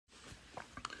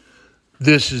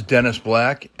This is Dennis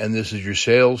Black, and this is your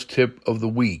sales tip of the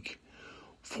week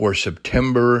for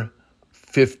September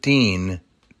 15,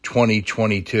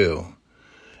 2022.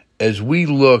 As we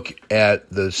look at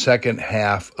the second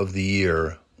half of the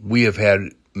year, we have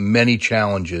had many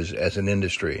challenges as an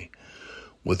industry.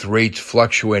 With rates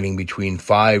fluctuating between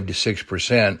 5 to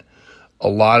 6%, a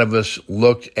lot of us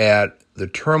looked at the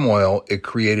turmoil it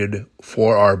created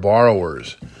for our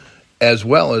borrowers, as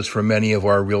well as for many of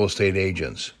our real estate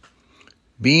agents.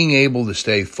 Being able to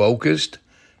stay focused,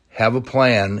 have a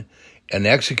plan, and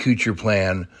execute your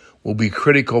plan will be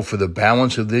critical for the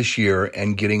balance of this year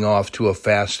and getting off to a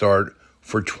fast start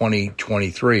for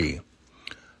 2023.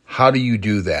 How do you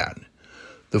do that?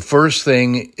 The first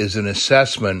thing is an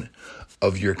assessment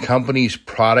of your company's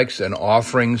products and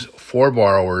offerings for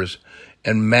borrowers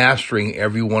and mastering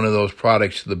every one of those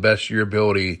products to the best of your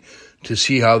ability to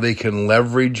see how they can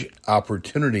leverage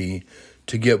opportunity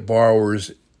to get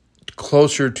borrowers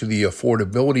closer to the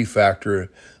affordability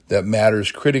factor that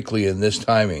matters critically in this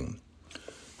timing.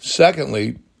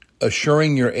 Secondly,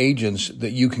 assuring your agents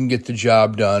that you can get the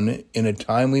job done in a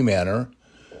timely manner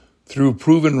through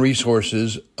proven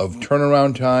resources of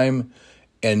turnaround time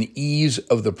and ease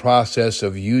of the process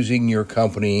of using your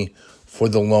company for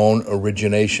the loan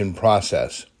origination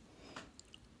process.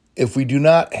 If we do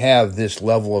not have this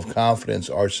level of confidence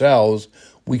ourselves,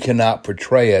 we cannot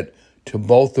portray it to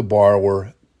both the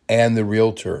borrower and the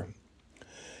realtor.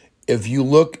 If you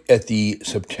look at the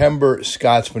September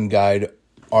Scotsman Guide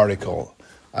article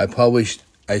I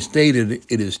stated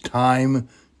it is time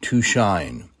to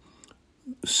shine.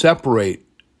 Separate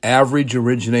average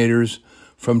originators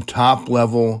from top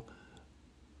level,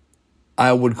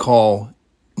 I would call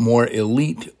more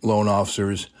elite loan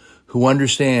officers who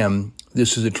understand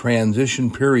this is a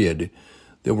transition period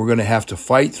that we're going to have to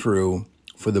fight through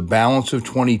for the balance of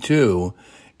 22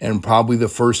 and probably the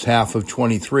first half of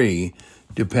 23,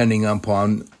 depending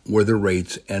upon where the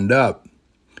rates end up.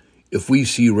 If we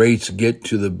see rates get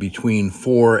to the between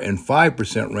 4 and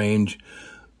 5% range,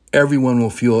 everyone will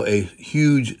feel a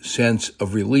huge sense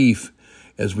of relief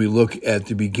as we look at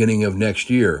the beginning of next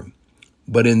year.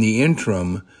 But in the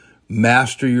interim,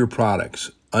 master your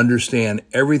products. Understand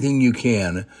everything you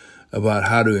can about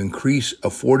how to increase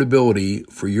affordability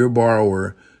for your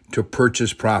borrower to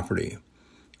purchase property.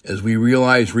 As we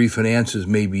realize refinances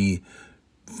may be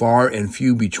far and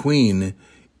few between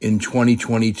in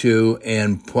 2022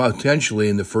 and potentially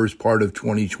in the first part of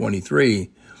 2023,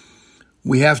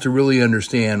 we have to really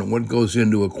understand what goes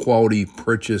into a quality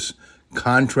purchase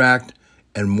contract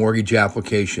and mortgage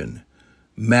application.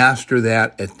 Master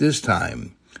that at this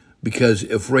time, because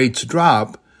if rates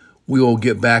drop, we will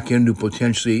get back into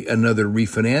potentially another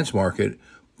refinance market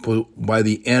by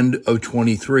the end of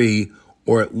 23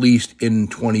 or at least in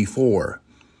 24.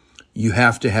 You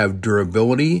have to have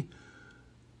durability,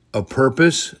 a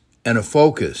purpose, and a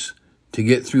focus to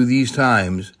get through these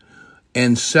times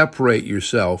and separate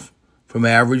yourself from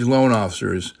average loan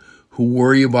officers who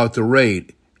worry about the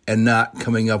rate and not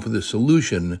coming up with a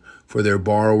solution for their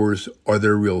borrowers or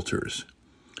their realtors.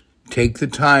 Take the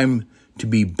time to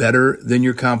be better than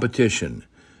your competition,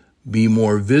 be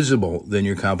more visible than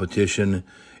your competition,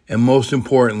 and most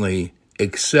importantly,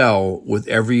 excel with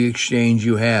every exchange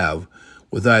you have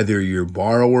with either your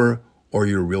borrower or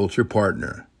your realtor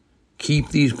partner. Keep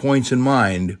these points in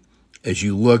mind as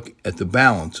you look at the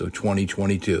balance of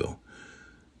 2022.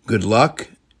 Good luck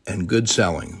and good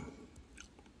selling.